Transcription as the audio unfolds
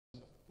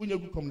unya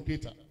good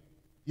communicator.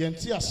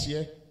 Yenti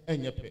asiye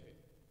enyepe.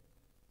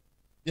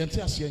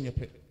 Yenti asiye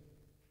enyepe.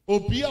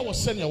 Obia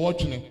was sending a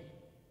watching,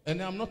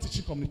 and I'm not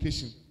teaching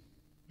communication.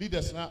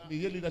 Leaders now,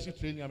 the leadership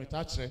training, I'm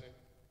a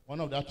one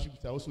of the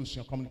attributes I also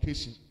share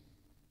communication.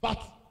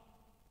 But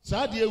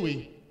sadly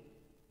way,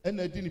 and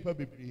I didn't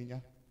probably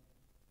bring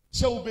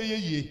so obey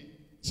ye,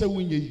 so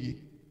win ye.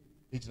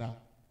 It's now.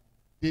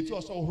 They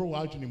also whole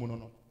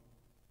argument.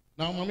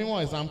 Now, my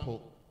one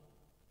example.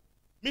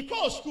 Me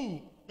call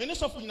school, many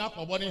suffering up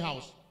a boarding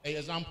house, a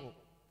example.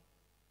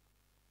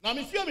 Now,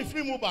 me fear me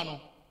free mobile.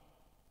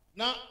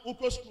 Now,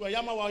 uko school, a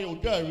yama wa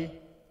dairy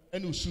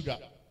and sugar,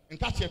 and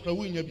catch a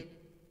winyabi.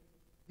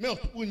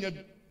 Milk,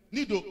 winyabi,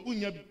 nido,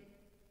 winyabi.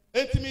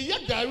 And to me,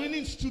 yet dairy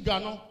in sugar,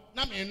 no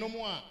me no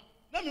more.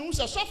 Now, me who's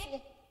a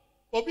suffer.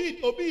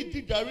 Obi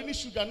did dairy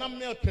sugar, no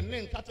milk and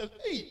then catch a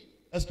hey,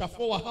 as ka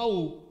for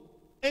how.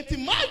 And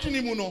imagine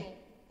him, no,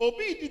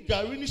 Obi did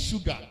dairy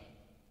sugar.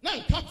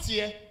 Now, catch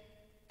here.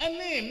 And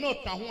then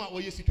not Kahua or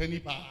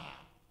Yesicanipa.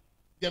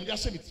 They have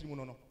just said it to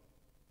you.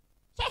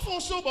 Suffer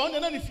sober on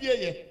any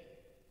fear.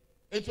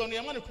 It's only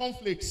a man of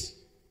conflicts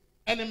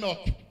and a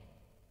milk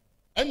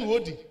and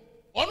woody.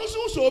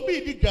 Also,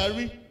 be the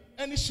gary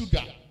and the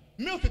sugar.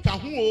 Milk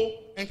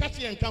Kahuo and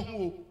Cathy and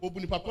Kahuo or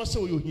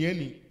Bunipacoso, you hear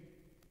me.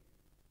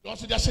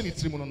 Also, just said it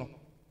to you.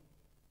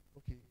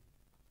 Okay.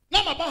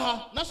 Now, my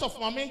baha, not of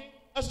mammy,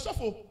 as a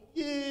suffer.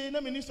 Ye, no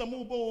minister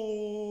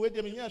Mubo, where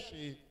the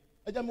Minashi.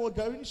 I am more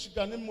Gary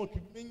sugar and more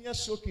Kimia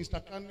soaking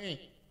Stakane.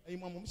 Hey,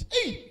 Mamma,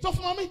 hey, tough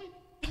mommy.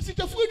 I sit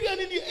a food and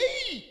in the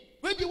hey,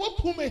 where do you walk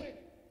home?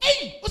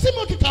 Hey, what's the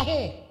milk at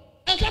home?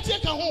 And catch it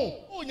at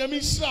home. Oh, you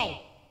mean slow.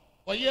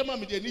 Or ye,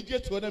 mammy, they need you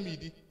to other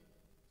midi.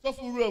 So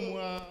for room,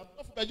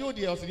 of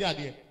Kajodi or the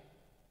idea.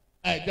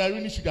 I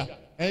Gary sugar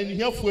and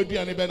here for the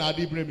and Ben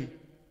Adi Bremy.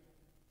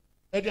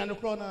 Eddie and the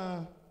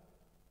corner,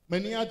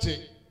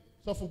 Maniache,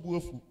 so for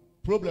Buofu,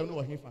 problem no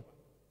here.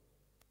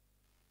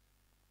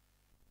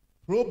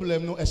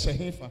 Problem no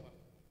esehefa.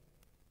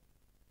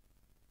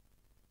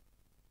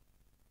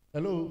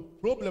 Hello,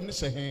 problem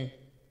is a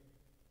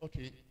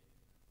okay.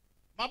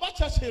 My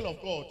church hail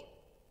of God.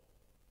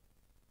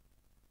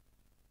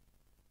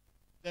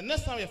 The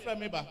next time you friend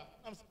me back,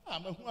 I'm saying,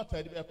 I'm going to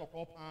tell you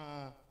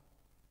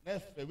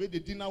next we the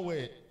dinner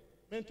way.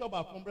 Mentor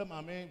ba kombre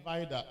mame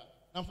vida.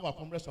 Now for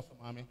kombre of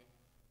mame.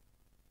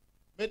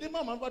 But the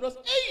mama was,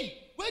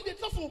 hey, where the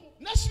tofu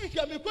next week?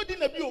 I'm going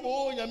to be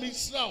oh, you mean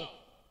slow.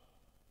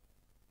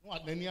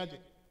 What the near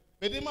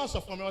but the master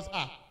for me was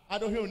I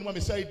don't hear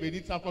anyone say we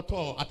need to talk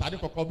at the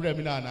cobre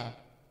minana.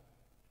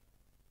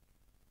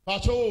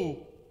 But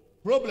oh,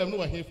 problem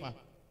no here for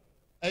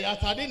a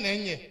atadi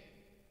nenye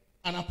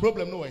and a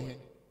problem no here.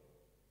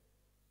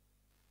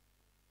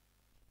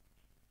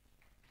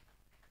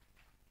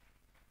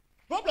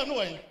 Problem no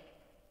way.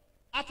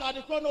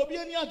 Atadi kono obi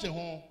ani age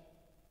ho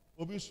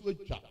obi so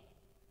twa.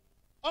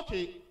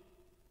 Okay.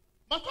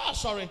 Maka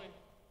sorry.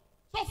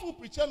 So for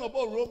preaching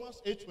about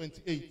Romans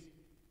 8:28.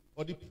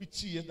 Or the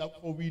preaching is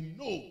that for we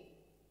know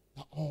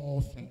that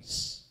all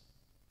things,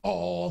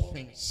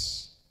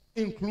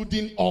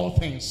 including all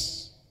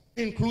things,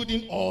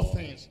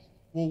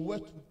 will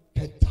work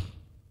together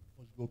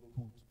for your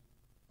good.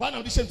 One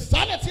of the same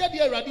sanity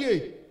here,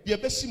 radio, the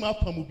Bessima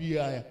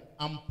Pamubia,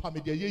 and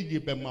Pamidia ye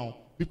bemau,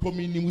 because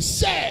me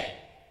say,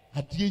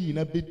 a dear in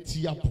a bit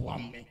tia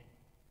poame.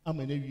 I'm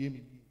an area.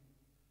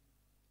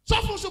 So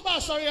for so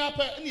sorry, up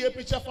in the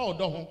preacher for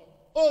dog.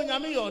 Oh,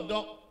 Yami or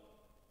dog.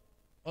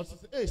 Also,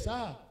 hey,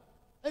 sir,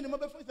 any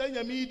mother for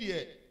the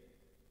media.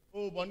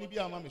 Oh,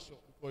 Bonibia, mamma,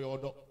 for your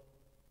dog.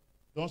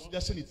 Don't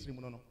suggest any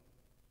trimono.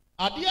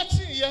 I dear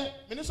see,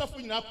 Minister for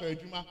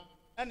Juma,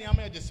 and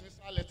Yama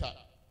dismissal letter.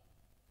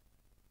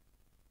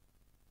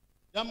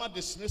 Yama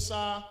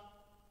dismissal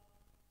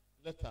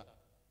letter.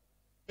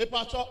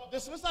 Paper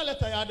dismissal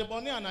letter, I had the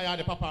bonnet and I had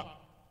the papa.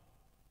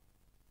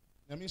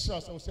 The minister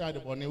also said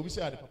the bonnet, we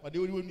said the papa, they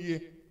will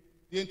be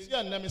the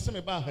entire name is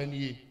about her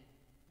knee.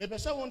 The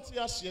person wants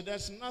to ask you,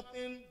 there's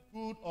nothing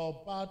good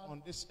or bad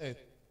on this earth.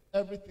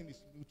 Everything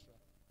is neutral.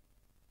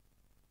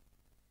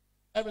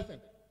 Everything.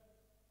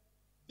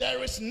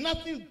 There is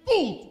nothing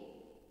good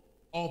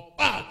or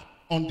bad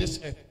on this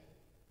earth.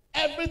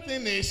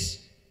 Everything is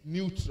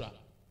neutral.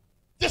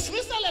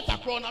 Dismissal letter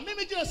crona,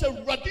 maybe just say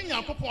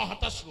Radinia Copo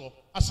Hatasro,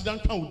 as Dan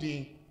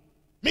Kaudi.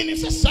 Meaning,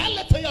 say,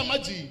 letter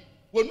Yamaji,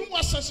 when you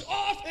must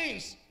all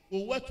things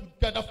will work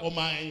together for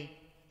mine.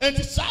 And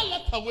the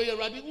salad away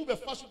already will be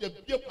fast with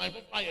the beer pipe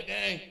of fire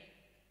there.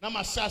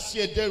 Nama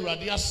Sassia de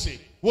Radiasi.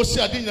 Was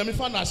I didn't me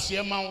find a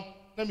sea mount?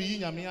 Let me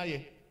in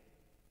Yamia.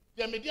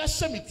 The media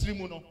cemetery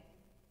mono.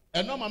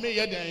 And no mamma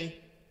day,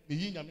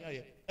 the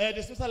Yamia. And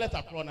this is a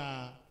letter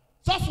crona.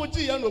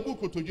 Safety and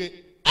Obuko to J.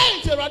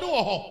 Ain't a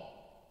rado.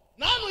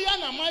 Now we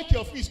are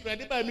Michael Fish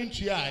spread by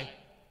Minchi.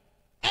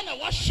 And I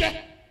was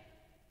share.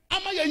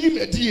 Am I a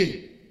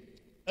Yimedi?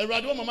 A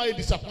rado mamma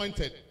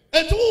disappointed.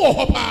 And two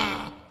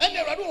hopper. And they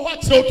rado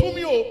what so to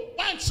me,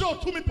 one so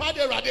to me,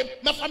 Paddy Radim,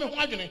 my family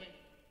wagon.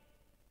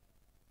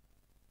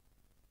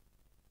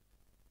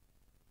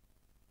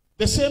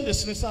 The same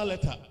dismissal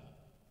letter.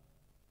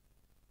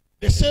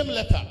 The same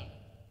letter.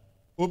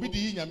 Obi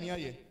di nyamia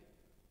ye.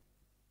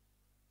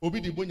 Obi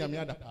di bo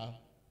nyamia dapa.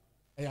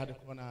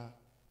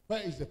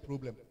 Where is the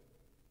problem?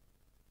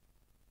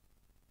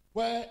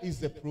 Where is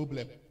the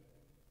problem?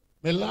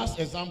 My last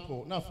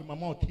example, now for my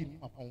mom kid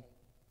my phone.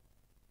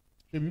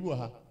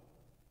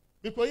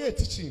 Because you're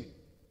teaching.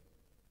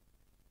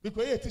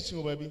 Because you're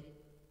teaching, baby.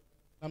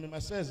 Now, my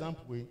say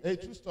example, a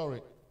true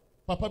story.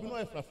 Papa be no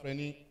a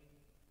friend.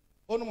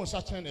 Ono mo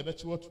sa chen ebe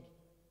chiwo tu.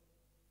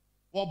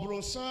 Wo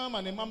bronsam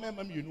and mama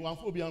mam you no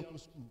anfo bi anko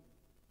school.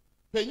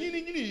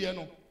 Penyini nyini ye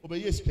no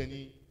obeye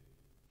skani.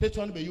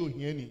 Techo no be ye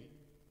ohiani.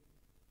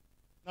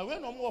 Na we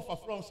no mo fa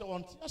from say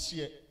won ti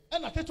ahye. E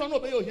na techo no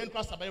obeye ohiani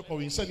class abaye ko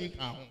winsani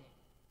kan ho.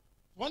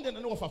 One day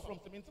no fa from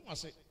te mentim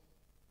ase.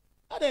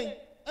 Aden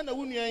e na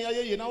wunu yan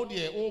ye na wo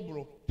de o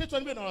bro. Techo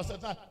no be na say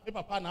me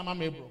papa na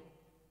mama e bro.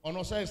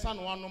 Ono say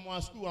san one no mo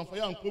school anfo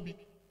ya anko bi.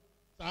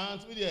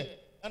 Sant me de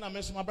and I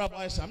miss my brother.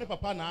 I say, my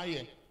papa na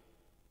ye.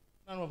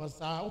 None of us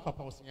are.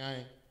 Papa was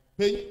saying,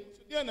 "Pay."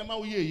 So the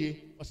man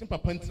ye was in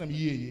papa and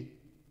ye.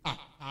 Ah,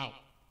 how?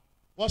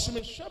 Was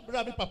me sure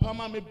brother papa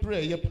ma me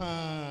pray ye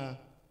pa.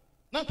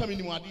 Now come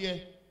in my dear,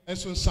 and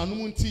so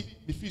sanumunti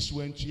the fish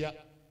went here.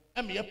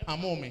 And me a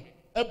pamome.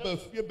 Ebe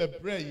fear be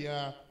pray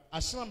ya.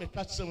 As some me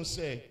catch them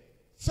say,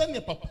 send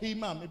your papa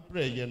ma me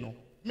pray ye no.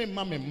 Me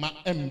ma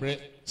embre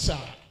sa.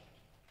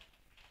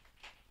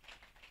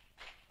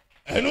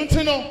 Enu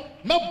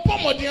ntino me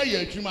bomode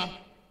aye adwuma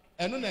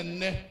enu na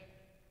nne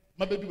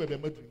mabedu bebe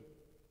madu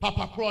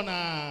papa kro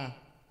na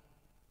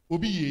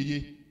obi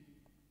yeye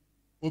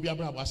obi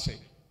abrabo say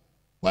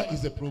where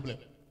is the problem?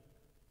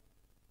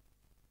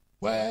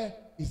 Where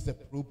is the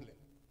problem?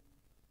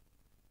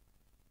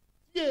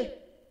 Yeah,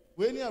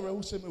 we ni ara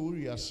wo se me wo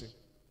ri ase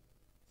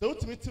so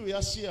ultimately we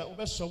ase a wo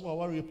be solve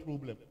our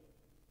problem.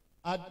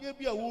 Ade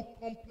bi a wo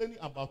complaining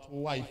about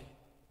wife,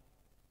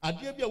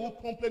 ade bi a wo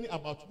complaining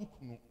about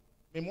ukunu.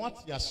 Me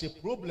what ya say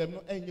problem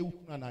no enye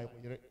wukuna na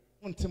ayere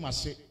wonte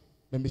ase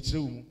me mekire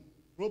wo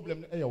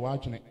problem no eye wa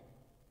adwene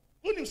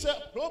unim say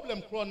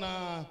problem kro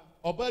na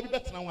oba bi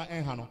betena wa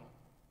enha no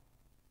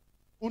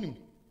unim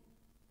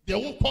de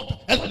wo kota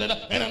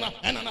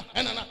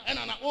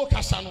enana o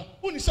kasa no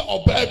unim say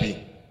oba bi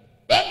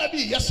be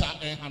bi yesa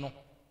enha no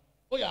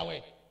o ya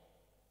we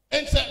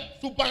en say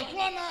to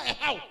bankro na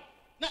ehaw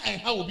na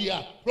enha obi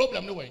a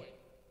problem no we.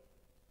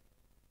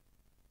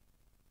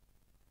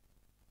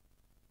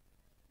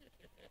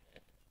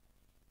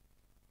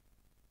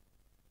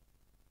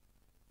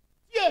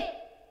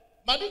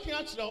 Madiki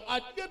actually,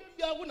 idea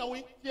bia wo na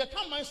we ye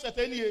ka mindset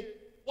anie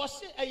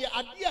was say eye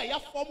idea ya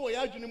form o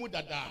ya adwene mu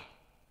dada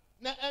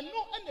na eno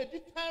na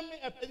determine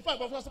in fact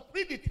was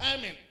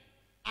predetermine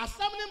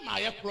assembly ma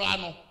ye kura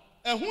no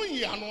ehun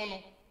yi ano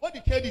no what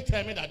the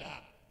determine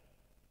dada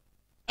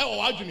e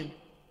wo adwene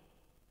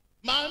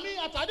maami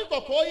atade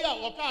kokko yi a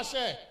wo ka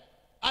say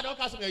ado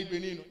ka say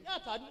ibeni no ya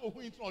atade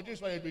ohun intro odin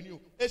so ya ibeni o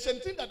e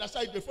sentin dada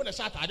say before na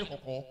say atade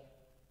kokko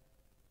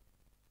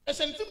e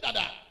sentin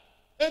dada.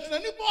 Enti na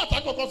ni bo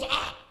atako ko so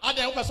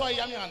ade wo kaso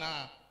ya me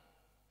ana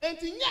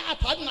enti nya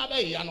atade na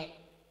ba ya no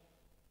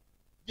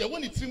ye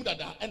woni trim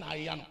dada e na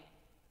ya no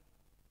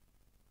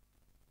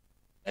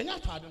enya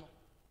atade no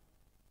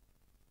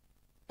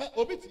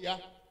obi tia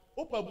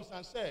opa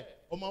busan se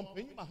o man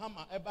panyi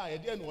mahama e ba ye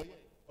de na oye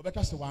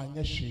obeka se wa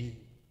anya hwe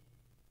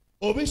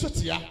obi so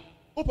tia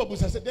opa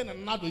busan se de na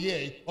nado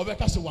ye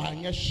obeka se wa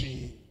anya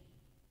hwe.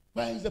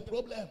 Where is the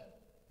problem?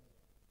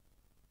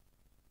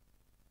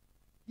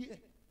 Yeah.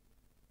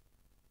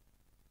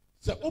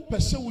 So,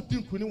 opese wudi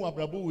nkuni wa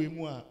brabo we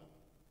mu a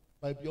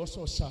Bible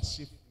also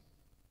says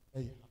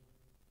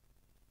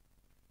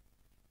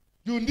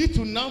you need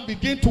to now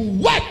begin to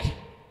work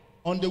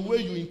on the way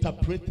you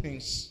interpret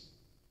things.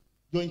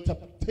 Your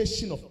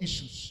interpretation of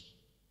issues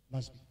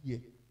must be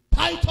here.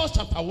 Titus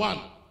chapter 1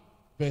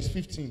 verse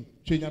 15.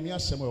 Chenyamia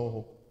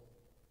semo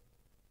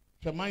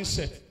the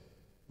mindset.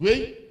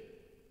 Wait,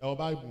 our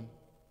Bible.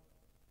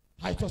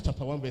 Titus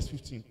chapter 1 verse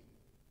 15.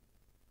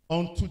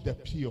 Unto the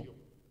pure.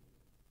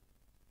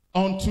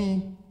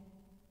 Unto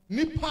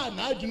nipa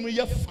na adwene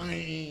ye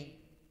fine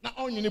na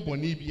onye ne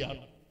boni bia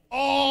no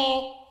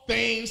all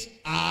things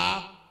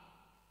are,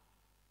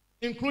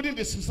 including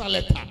the sister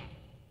letter,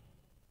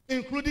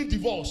 including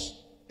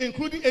divorce,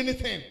 including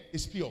anything,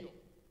 is pure.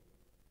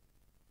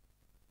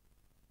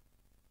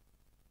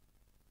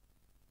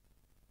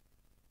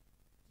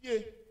 Yeah.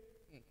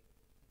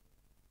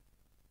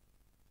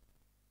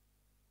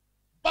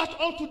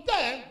 But unto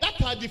them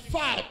that are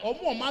defiled or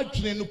more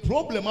margin no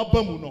problem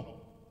abamu no.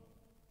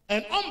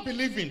 And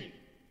unbelieving,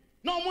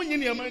 no more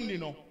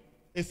no,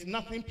 it's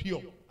nothing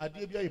pure. I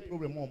did a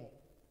problem more.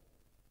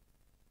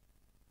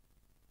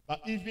 But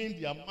even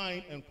their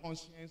mind and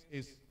conscience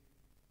is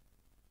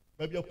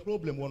maybe a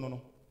problem. One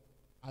no,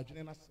 I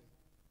didn't say.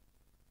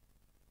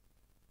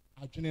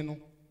 I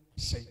didn't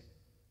say.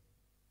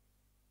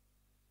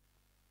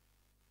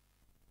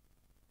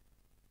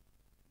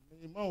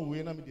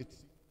 We na me get.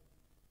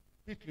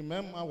 Quick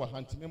remember what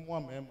hunting me more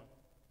member.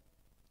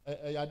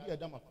 I did a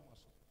dama.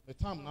 The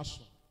time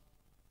national.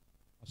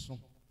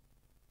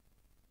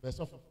 Best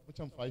of which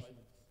 5 minutes.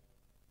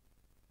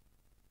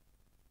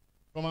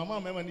 From my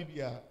mom, Emma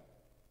Nibia.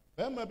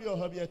 Bema be or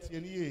hobby at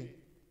TNE.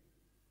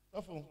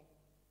 Therefore,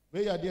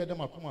 where you are there,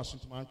 them are come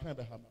to my kind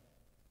of hammer.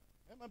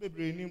 Emma be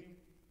bringing,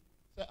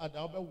 say,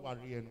 Adalba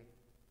warrior,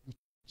 you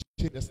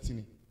change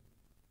destiny.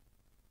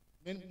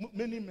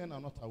 Many men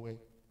are not aware.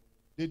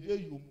 The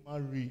day you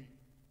marry,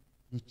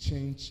 you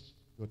change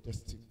your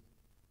destiny.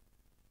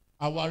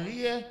 A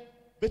warrior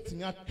betting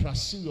you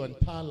crashing your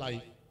entire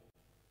life,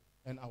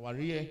 and a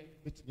warrior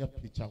betting you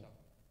picture.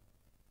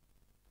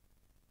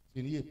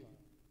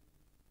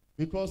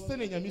 Because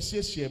then in your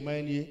share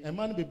money, a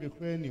man be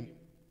crying.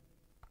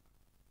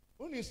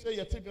 When you say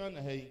you're taking on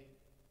a hay,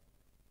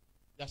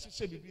 you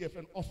should be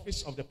an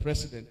office of the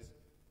president,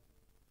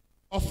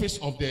 office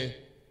of the.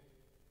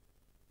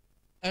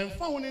 And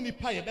found any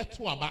pie that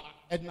to about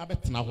Edna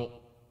Betnaho.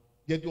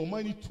 Yet your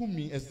money to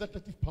me,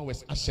 executive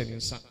powers are sending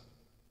son.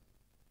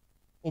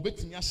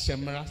 Obetia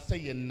Shemara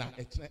saying na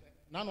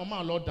none of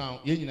my lord down,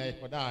 ye in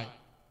a die.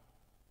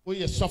 Oh,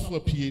 yes, software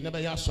P, never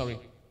ya sorry.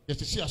 Yes,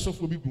 to see a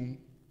software be boom.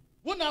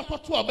 One hour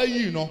to obey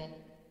you, no,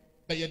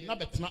 but yet not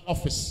betna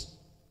office.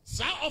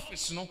 Sa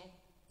office, no,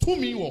 to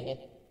me,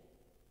 oh.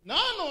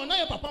 No,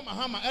 no, Papa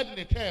Mahama added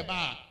a care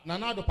bar,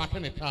 Nanado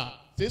packing a car,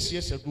 6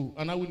 years ago,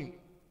 and I wouldn't.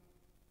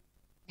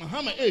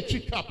 Mahama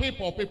trick car,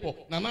 paper,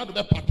 Nanado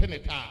be packing a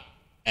car.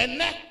 And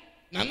that,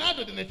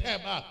 Nanado in the car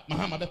bar,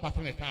 Mahama be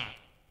packing a car.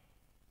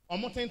 Or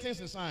more things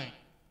inside.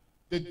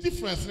 The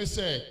difference, they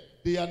say,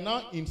 they are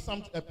now in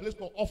a place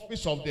called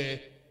office of the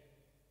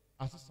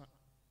assistant.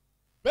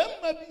 Ben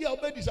maybe I'll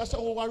be disaster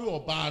over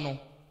or barno,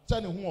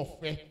 sending who of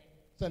fair,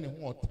 sending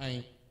who of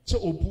time. So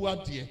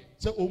Obua dear,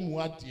 so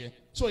Omua dear,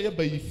 so a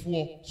by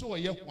 4, so a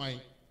year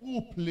wine,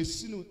 who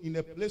place in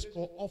a place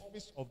called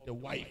office of the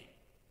wife.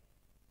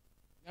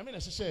 I mean,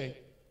 as I say,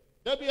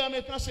 there be a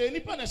make us say,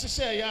 Nippon as I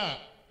say, ya,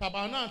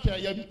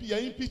 Tabanaka, ya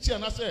impeach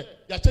and I say,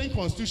 ya change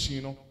constitution,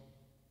 you know.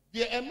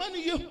 The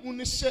money you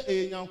who say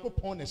a young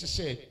coupon as I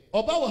say,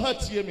 or bow her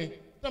to me,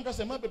 sometimes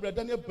a mother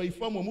Daniel by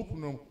form of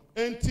Mupunum,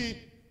 and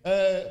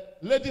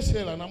ladies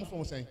hill and I'm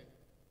from saying,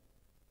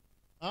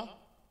 huh?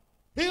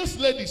 Hills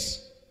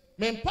ladies,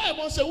 men pie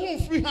wants a woman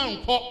free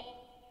hand cop,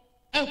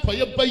 and for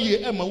your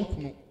bay a mouth.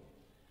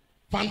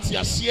 Fancy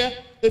a seer,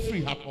 a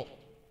free happo.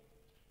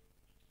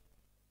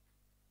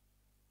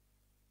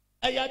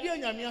 A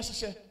yadia yamia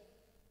say,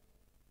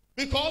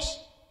 because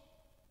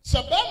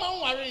Sabama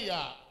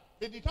warrior.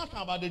 They did not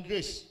talk about the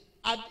grace.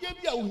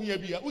 Adebia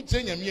uhiyabia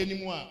ujenya mi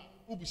anymore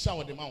who be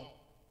showered the mouth.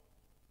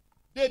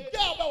 The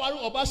day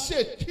about Oba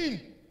said king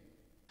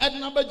and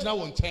number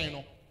one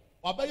channel.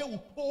 Obaya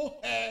will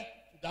call her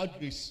to that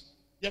grace.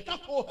 You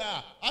can't call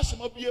her as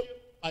some of you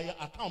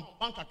account,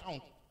 bank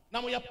account.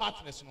 Now we are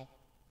partners no.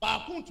 But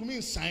I come to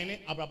me signing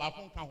a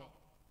brabafon count.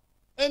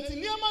 And to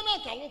near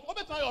Manaka won't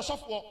over your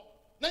software.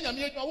 Now you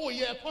make a whole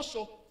year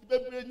costo to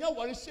be no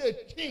one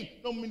said king,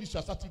 no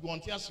minister started one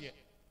tears here.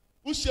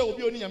 Who shall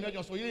be only a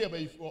million so year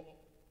by 4?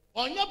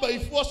 On your by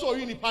 4 so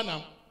in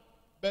Panam,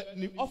 but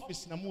in the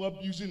office, no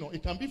abusing.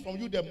 It can be from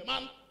you, the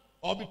man,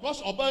 or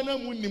because Obama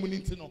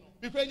wouldn't know.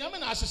 Because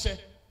Yaman as I say,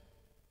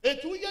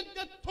 it will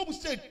get Tom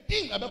said,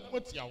 King about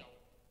what you.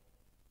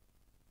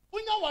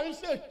 When you are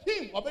said,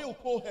 King, obey you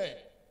call her.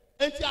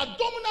 And she are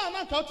dominant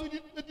and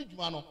country the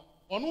Jumano,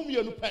 or no me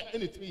look at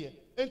any 3 years.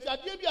 And she are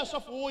gave you a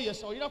soft warrior,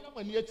 so you have come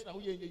and yet.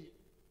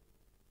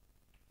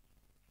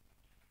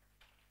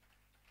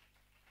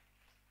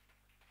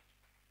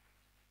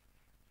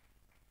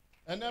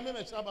 And then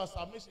I about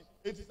submission.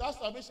 It is that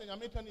submission you're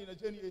making in a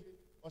journey,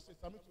 or say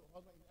submit to your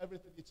husband in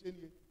everything you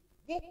change.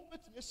 What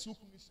makes me so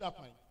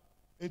cool?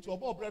 Into a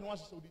ball bread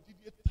once so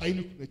the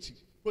tiny creature.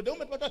 But don't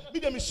matter that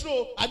medium is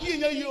slow. I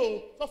didn't hear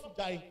you. Soft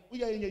guy.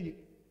 We are in ye.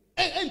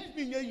 And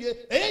me ye.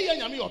 Eh,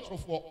 yammy or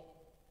trofo.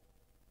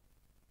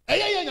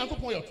 Eh, yanko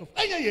point your trofo.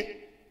 Eh, ye.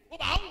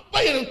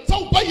 Buy it.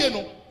 So buy it.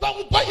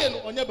 Don't buy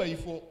it on never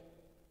before.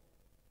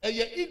 Eh,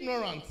 ye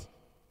ignorant.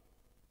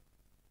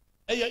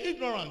 Eh, ye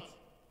ignorant.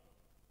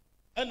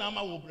 And I'm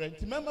a brain.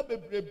 Remember,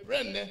 the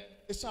brain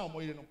is some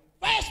way, you know.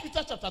 1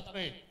 Peter chapter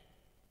 3.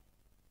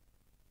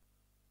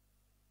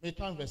 May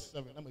time verse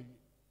 7. I'm a you.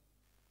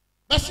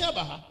 That's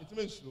Yabaha. It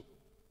means slow.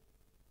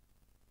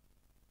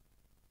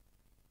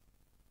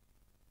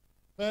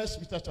 1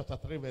 Peter chapter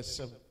 3, verse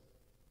 7.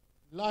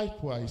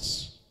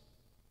 Likewise,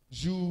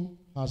 you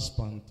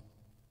husband,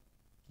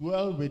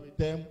 dwell with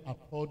them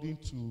according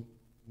to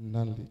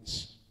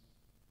knowledge.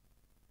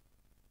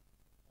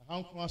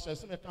 How come I say,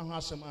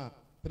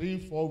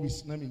 3-4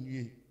 weeks na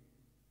minye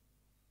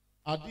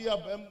adia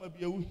bem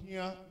bia wo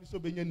hia so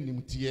benya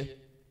nimtie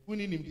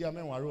woni nimdia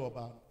men ware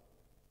oba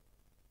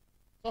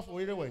so for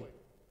ire way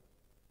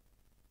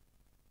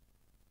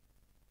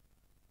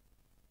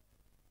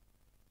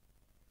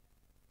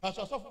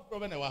pastor so for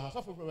problem e wa ha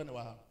so for problem e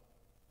wa ha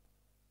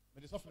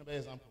me dey so for be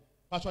example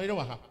pastor ire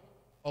wa ha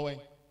owen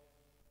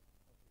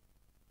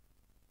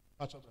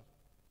pastor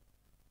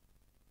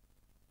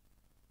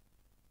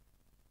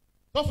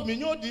so for me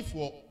no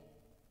diffo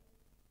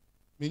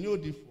me know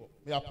different.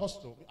 Me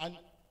apostle. And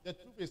the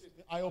truth is,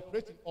 I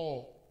operate in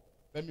all.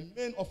 but my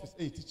main office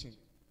is teaching.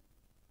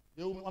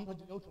 They will want to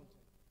do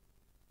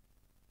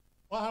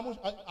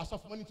I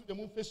suffer money to the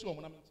moon face.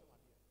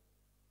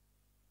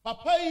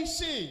 Papa, you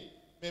say,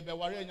 baby,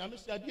 worry, and I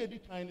miss the idea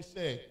of kind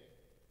say,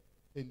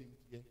 penny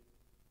here.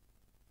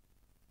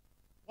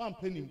 One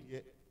penny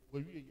here,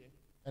 will you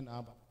and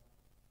Abba?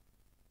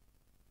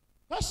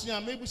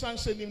 Passion, maybe some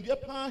sending dear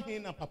pa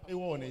in a papa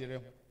on a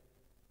year.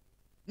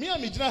 Me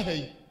and me,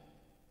 Jahay,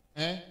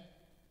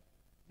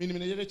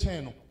 meaning a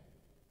channel.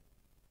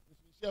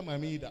 Share my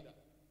meter.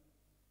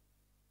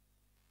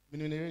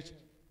 Meaning a channel.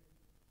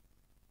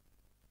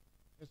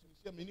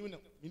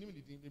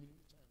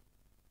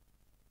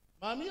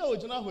 Mammy, I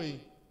was not way,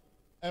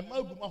 and my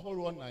good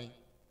one night.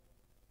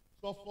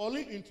 So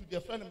falling into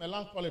the friend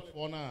melancholic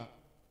for now,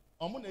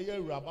 I'm on a year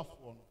rubber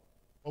phone,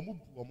 or move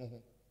to a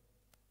mohon.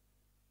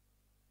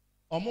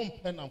 I'm on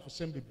pen and for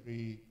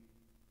assembly.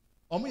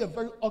 I'm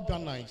very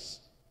organized.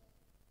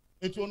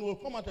 It will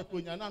come at a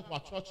point and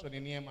not church and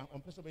in Yama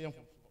on Pennsylvania.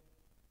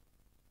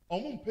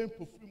 I'm on pen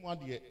for 3 more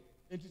years.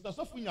 It is a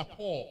suffering a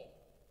call.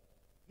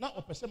 Not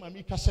a person, I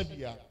mean,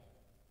 Casabia.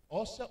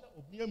 Also,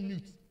 be a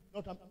mute.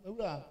 Not a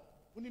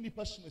who need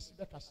person is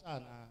the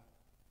Cassana.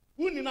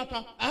 Who need not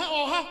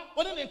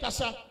what an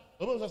Cassa?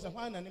 The rose as a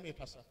fine enemy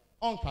Cassa.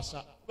 On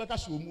Cassa, but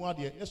as you more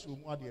dear, yes, you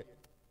more dear.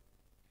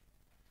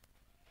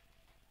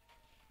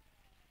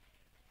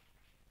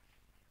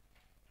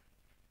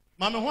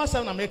 Mamma was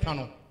an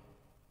Americano.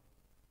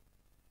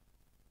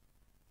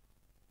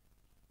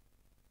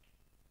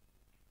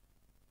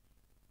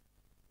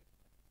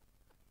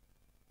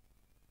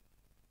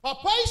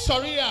 Papa is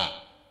sorry.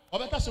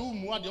 Obeka se wo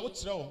mu ade wo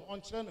kire wo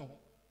on kire ne ho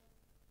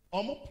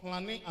omo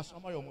planning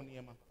asoma yo mo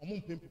niema omo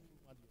mpempe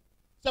ade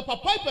se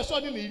papa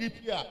person ni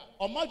ripi a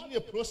imagine a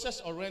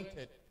process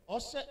oriented or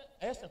se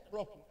as a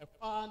crop a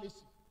pa na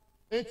si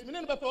entimi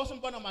ne be pe wo so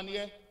mba na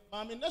mane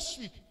ma me next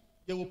week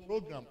they will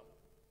program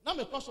na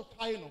me koso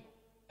kai no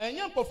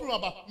enye mpofuru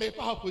aba me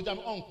pa ha program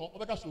onko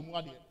obeka se mu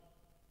ade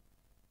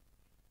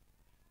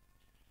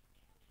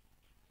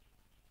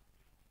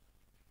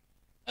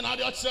and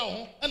ade o kire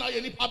ho and aye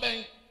nipa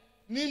ben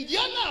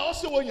Nindiana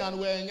also wonyan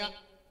wenya.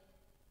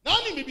 Now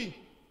bibi.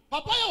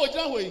 Papa ya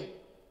ojina hoyi.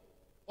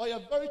 Or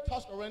you're very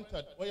task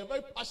oriented, or you're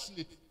very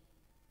passionate.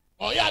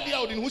 Or ya dia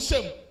odin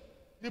husem.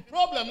 The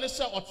problem is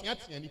say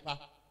otiatia nipa.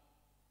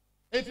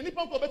 Enti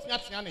nipa ko betia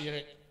tia na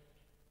yere.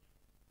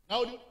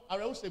 Now are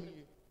husem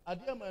ni.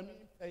 Adia ma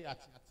mi pay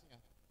atia.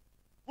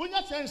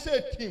 Wonya tia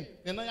say team,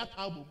 na ya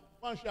ka abom.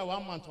 Wan hwe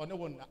 1 month or ne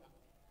wonna.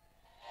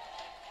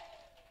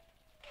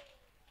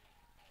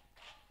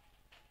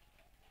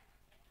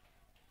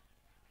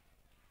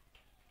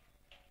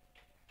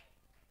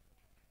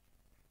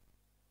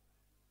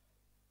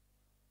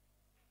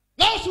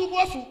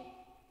 Subuafu.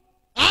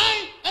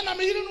 I and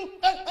I'm eating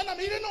and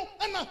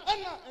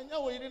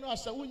you're eating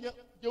as a winner.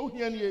 You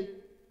hear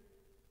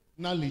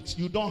knowledge.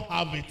 You don't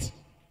have it.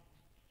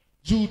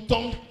 You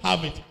don't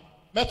have it.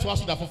 Let's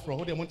watch that for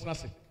what they want to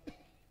say.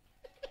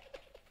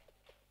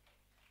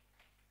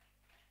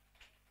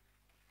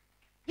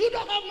 You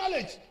don't have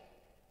knowledge.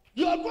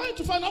 You are going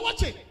to find out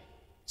what it.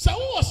 So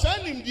who was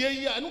sending the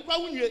year and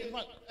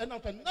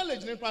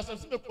knowledge in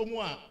process of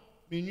Pomua.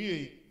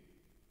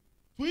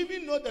 To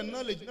even know the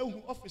knowledge,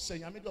 no officer,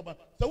 I mean,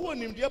 the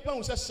one in the upper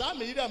who says, Sam,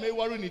 I may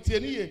worry in it.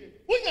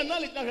 When your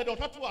knowledge now had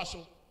to us,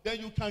 then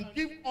you can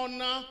give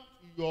honor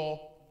to your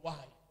wife.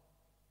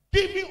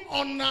 Giving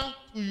honor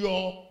to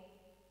your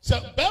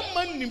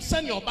Berman, him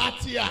send your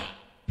batia,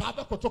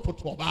 Papa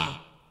Kotokotoba.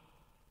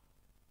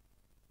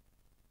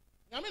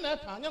 I mean,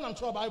 I'm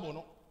sure Bible,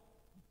 no.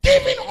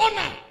 Giving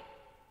honor.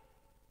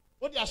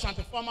 What do you say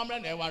to form? I'm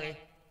not worry.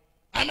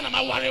 I mean, I'm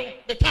a worry.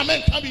 The time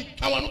can be,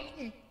 I don't know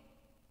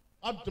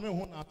what to do.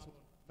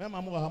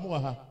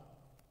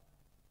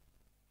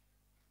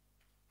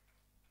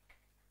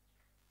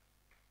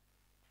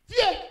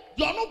 Fear,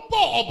 you are not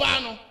poor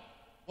Obano.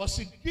 Was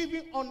he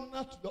giving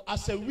honor to the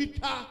as a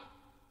weaker?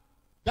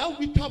 That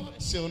weaker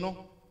vessel,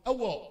 no?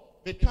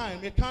 The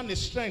kind is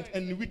strength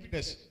and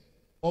weakness.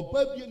 Or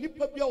baby,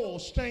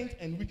 strength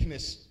and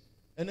weakness.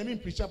 And I mean,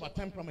 preach about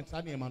temperament.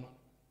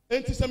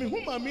 And to say,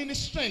 whom I mean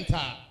strength,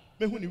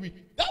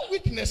 that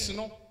weakness, you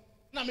know.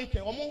 Now, make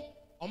a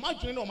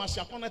imagine no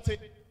masia connected.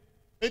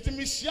 It is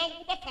Misia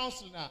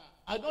council now.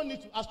 I don't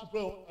need to ask to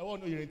pray. I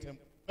won't know your intent.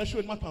 I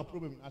should not have a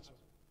problem in that.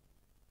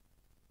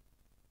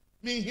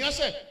 Me here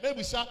say,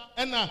 maybe sir,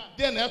 and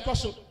then I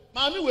cross.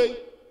 Mammy way,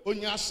 on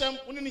your sam,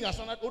 only your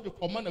son, all the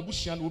command of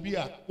Bushian will be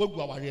a what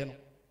go away.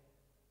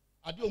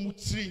 I do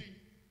mutri,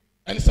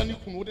 and it's only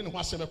wouldn't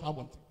want 7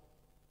 pounds.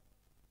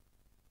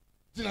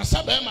 Dina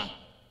Sabema,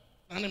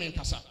 Nanaman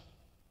Casa.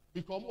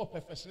 Become more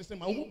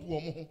professionalism, I won't go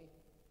home.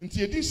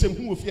 Until you did some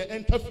who fear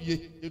enter fear,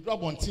 you drop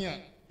 1 tier,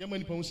 you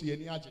many pounds see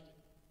any object.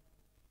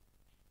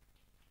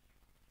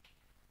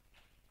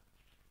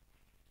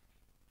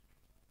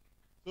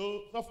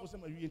 So, that was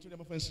some of you to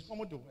them offense.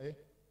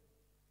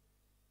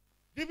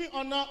 Giving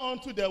honor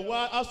unto the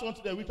word, as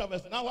unto the weaker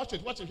vessel. Now watch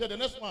it, here. The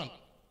next one.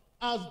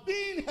 As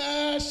being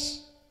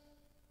hers,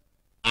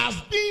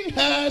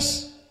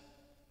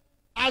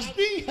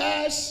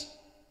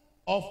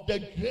 of the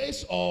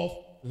grace of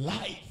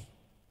life.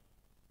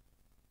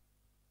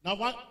 Now,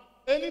 what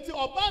anything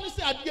or bad is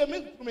idea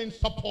make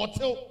support.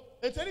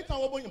 It's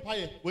anytime we're going to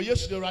pay. We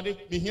used to already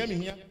me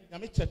here. I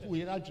may check who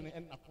you're and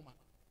Nakuma.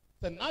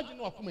 Then now you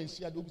know I come and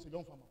see a do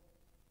young farmer.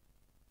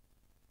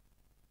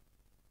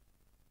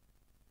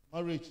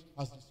 Marriage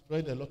has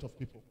destroyed a lot of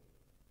people.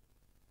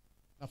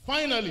 Now,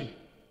 finally,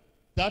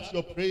 that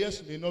your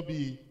prayers may not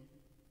be.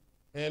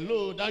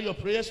 Hello, that your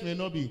prayers may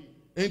not be.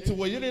 Into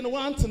where you didn't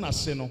want to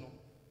know.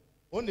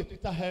 Only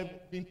Peter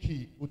have been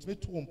key, which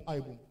made 2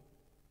 Bible.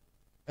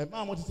 A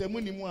man wanted to say,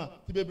 Munimua,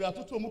 to be brought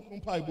to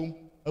Mukum Bible,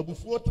 a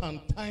before time,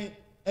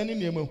 any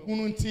name of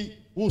Hununti,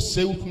 who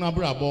say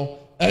Ukunabra.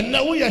 And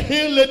now we are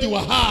here, Lady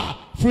Waha.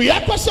 Free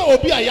Aquasa will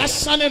be a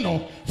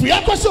Yasaneno. Free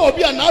Aquasa will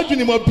be an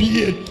Alginimo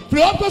be.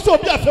 Free Aquasa will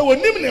be a fair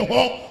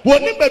woman,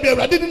 one name baby,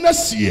 I didn't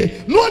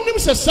see. No name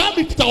says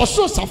Sami Tao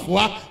so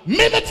Safwa.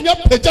 Minute your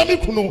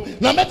Pejamikuno,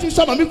 Lameti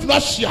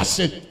Samamikuashia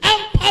said.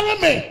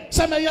 Parame,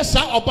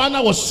 Samayasa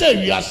Obana was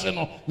serious, you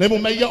know.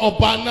 Nemumaya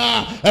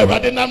Obana, a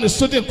Radinam, the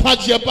student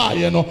Quadia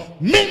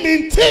Bayano.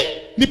 Meaning,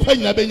 take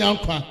Nipena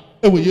Benyanka,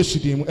 and we used to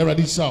him, a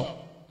Radisao.